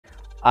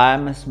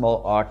I'm a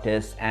small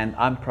artist and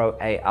I'm pro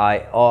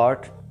AI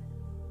art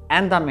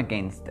and I'm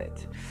against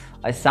it.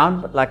 I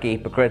sound like a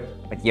hypocrite,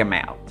 but hear me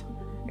out,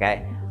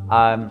 okay?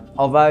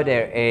 Although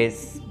there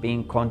is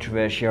being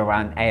controversy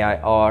around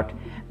AI art,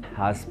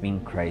 has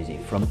been crazy.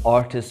 From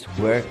artists'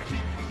 work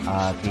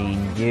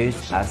being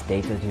used as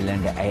data to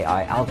learn the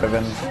AI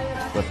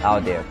algorithms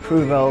without their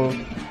approval,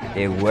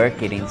 their work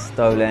getting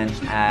stolen,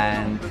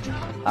 and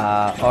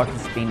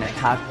artists being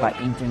attacked by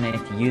internet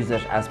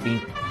users as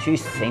being too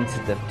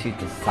sensitive to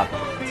the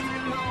subject.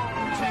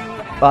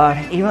 But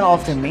even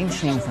after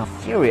mentioning some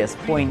serious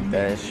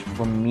pointers,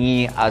 for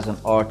me as an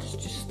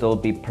artist to still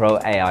be pro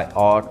AI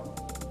art,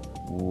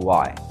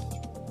 why?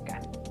 Okay.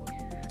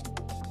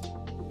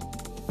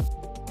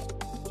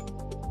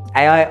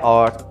 AI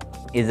art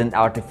isn't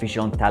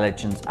artificial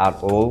intelligence at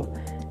all.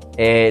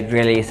 It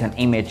really is an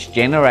image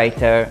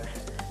generator,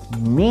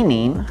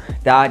 meaning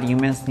that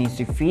humans need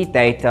to feed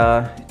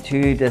data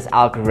to this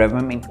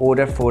algorithm in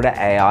order for the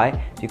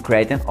AI to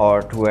create an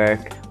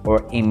artwork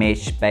or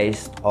image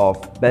based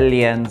off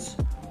billions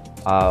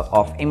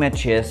of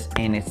images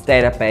in its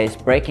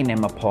database, breaking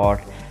them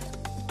apart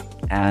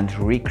and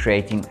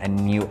recreating a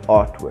new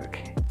artwork.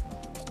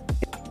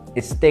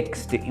 It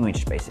sticks to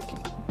image basically.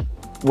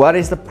 What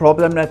is the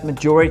problem that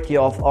majority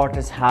of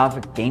artists have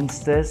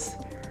against this?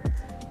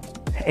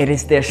 It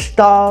is their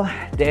style,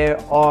 their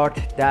art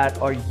that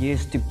are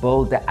used to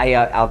build the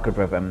AI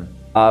algorithm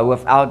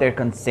without their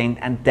consent,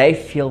 and they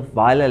feel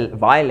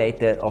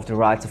violated of the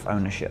rights of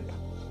ownership.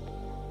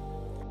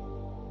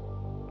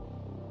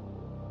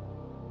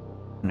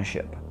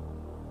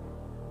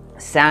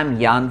 Sam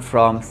Yan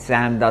from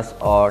Sam Does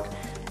Art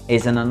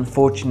is an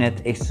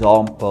unfortunate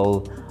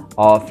example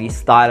of his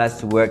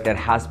stylized work that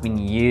has been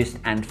used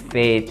and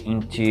fed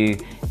into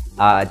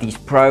these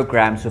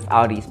programs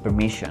without his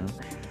permission.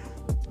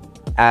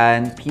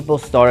 And people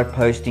started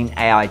posting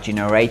AI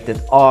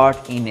generated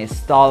art in his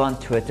style on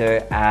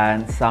Twitter,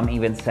 and some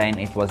even saying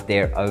it was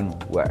their own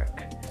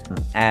work.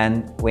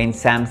 And when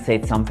Sam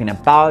said something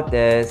about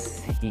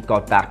this, he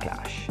got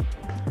backlash.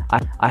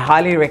 I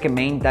highly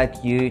recommend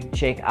that you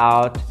check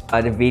out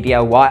the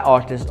video Why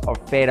Artists Are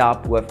Fed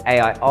Up with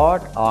AI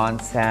Art on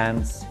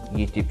Sam's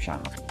YouTube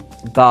channel.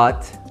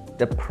 But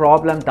the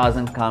problem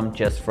doesn't come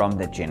just from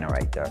the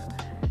generator.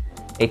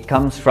 It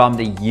comes from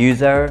the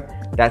user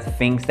that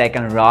thinks they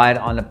can ride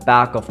on the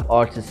back of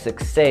artists'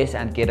 success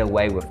and get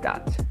away with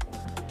that.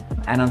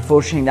 And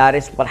unfortunately, that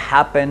is what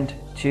happened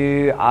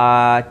to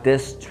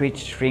this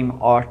Twitch stream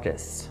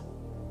artist.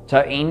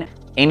 So in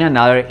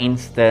another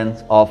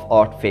instance of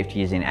art theft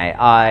using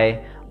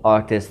AI,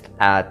 artist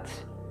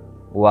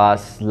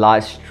was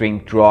live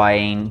streamed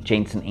drawing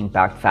Genshin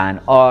Impact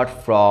fan art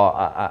from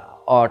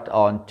art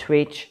on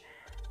Twitch.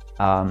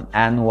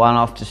 And one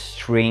of the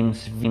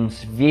stream's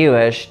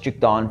viewers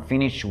took the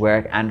unfinished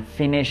work and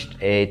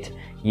finished it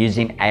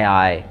using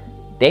AI,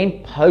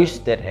 then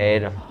posted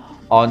it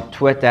on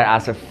Twitter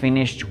as a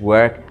finished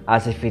work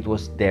as if it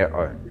was their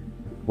own.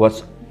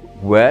 What's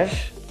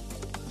worse,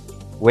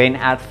 when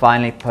Ad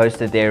finally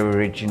posted their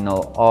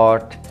original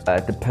art,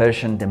 the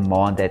person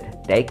demanded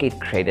they get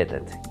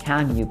credited.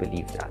 Can you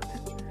believe that?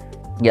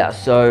 Yeah,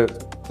 so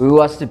who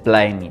was to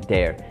blame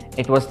there?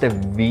 It was the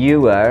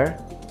viewer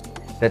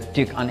that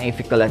took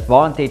unethical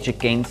advantage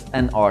against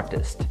an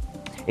artist.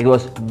 It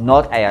was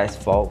not AI's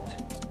fault,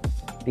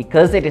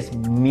 because it is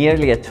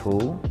merely a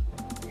tool,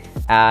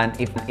 and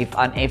if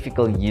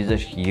unethical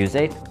users use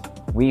it,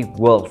 we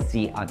will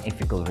see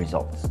unethical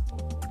results.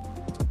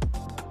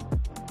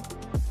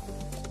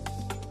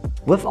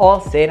 With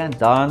all said and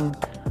done,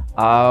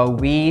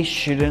 we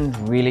shouldn't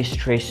really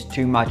stress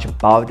too much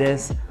about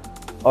this.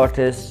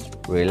 Artists,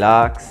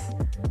 relax,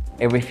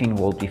 everything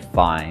will be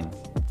fine.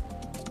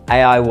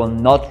 AI will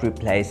not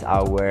replace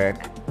our work.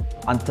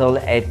 Until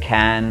it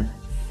can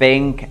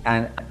think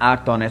and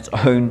act on its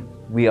own,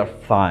 we are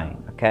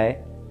fine, okay?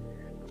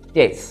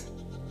 Yes,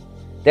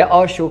 there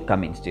are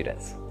shortcomings to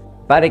this.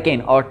 But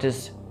again,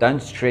 artists,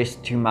 don't stress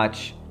too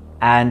much,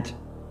 and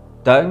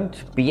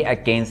don't be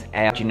against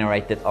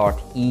AI-generated art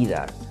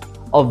either.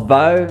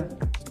 Although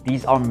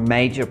these are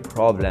major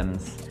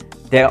problems,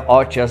 there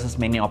are just as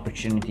many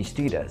opportunities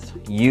to this.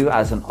 You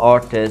as an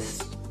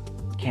artist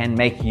can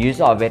make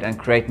use of it and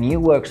create new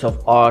works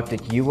of art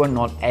that you were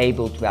not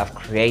able to have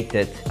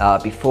created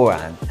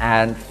beforehand.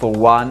 And for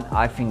one,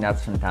 I think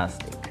that's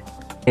fantastic.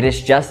 It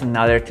is just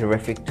another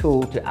terrific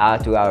tool to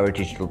add to our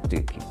digital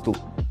tool.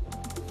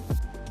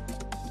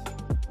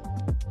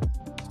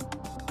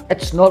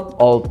 It's not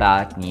all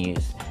bad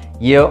news.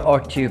 Here are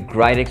two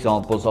great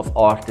examples of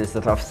artists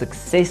that have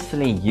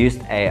successfully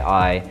used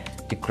AI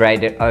to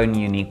create their own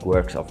unique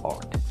works of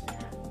art.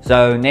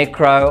 So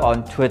Necro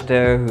on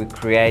Twitter, who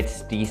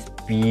creates these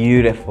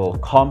beautiful,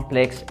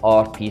 complex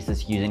art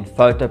pieces using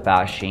photo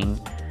bashing.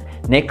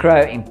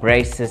 Necro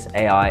embraces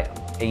AI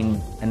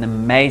in an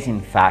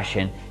amazing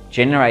fashion,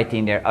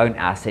 generating their own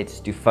assets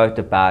to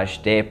photo bash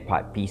their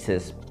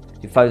pieces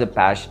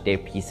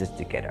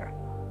together.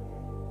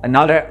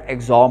 Another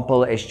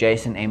example is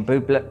Jason M.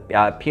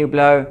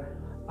 Pueblo,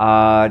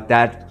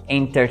 that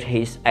entered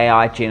his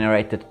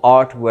AI-generated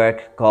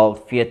artwork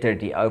called Theater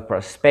the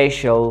Opera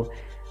Special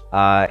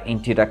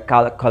into the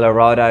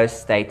Colorado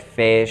State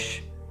Fair's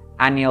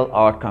annual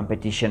art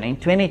competition in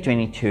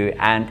 2022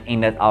 and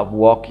ended up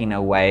walking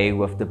away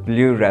with the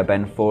blue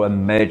ribbon for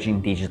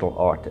emerging digital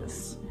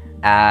artists.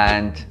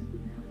 And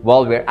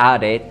while we're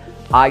at it,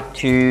 I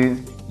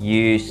too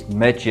used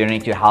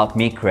Midjourney to help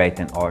me create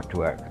an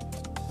artwork.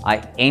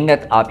 I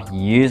ended up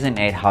using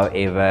it,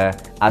 however,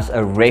 as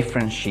a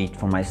reference sheet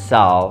for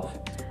myself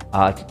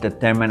to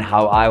determine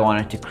how I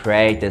wanted to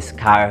create this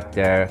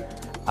character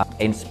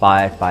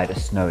inspired by the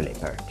snow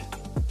leopard.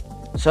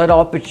 So the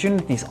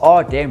opportunities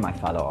are there, my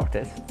fellow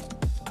artists.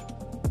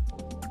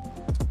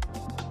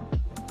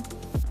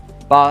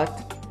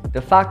 But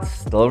the fact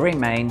still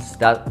remains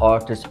that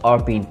artists are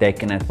being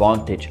taken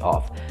advantage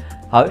of.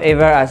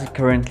 However, as it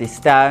currently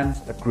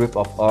stands, a group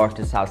of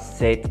artists have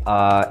set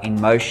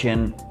in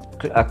motion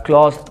a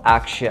class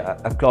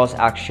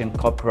action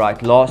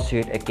copyright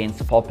lawsuit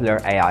against popular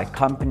AI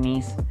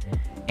companies.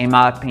 In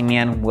my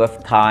opinion,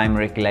 with time,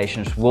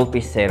 regulations will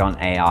be set on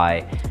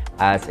AI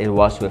as it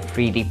was with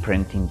 3D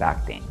printing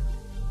back then.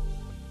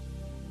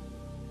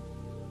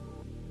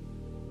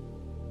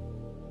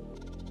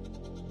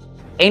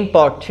 In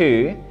part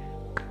 2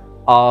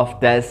 of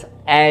this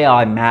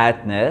AI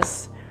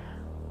madness,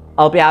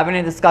 I'll be having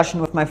a discussion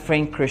with my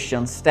friend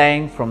Christian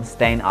Stein from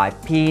Stein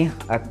IP,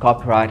 a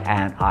copyright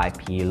and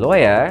IP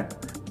lawyer,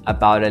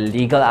 about the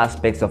legal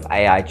aspects of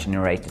AI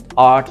generated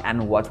art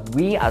and what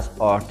we as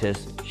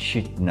artists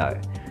should know.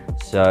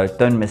 So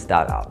don't miss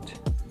that out.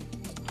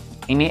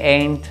 In the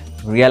end,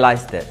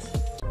 realize this: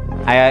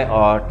 AI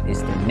art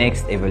is the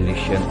next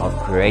evolution of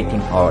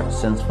creating art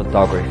since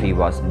photography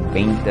was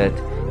invented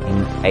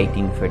in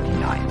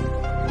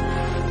 1839.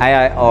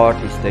 AI art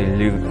is the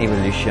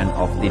evolution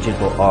of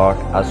digital art,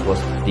 as was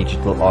the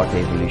digital art the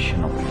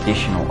evolution of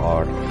traditional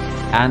art,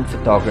 and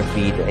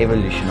photography the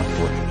evolution of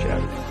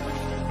portraiture.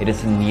 It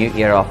is a new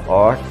era of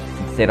art.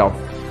 Instead of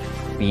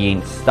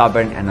being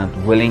stubborn and not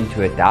willing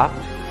to adapt,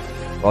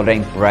 rather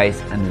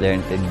embrace and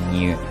learn the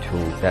new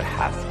tool that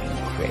has been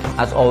created.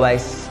 As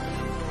always,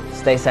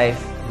 stay safe,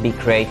 be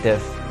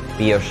creative,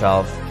 be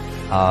yourself.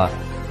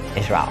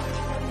 Israel.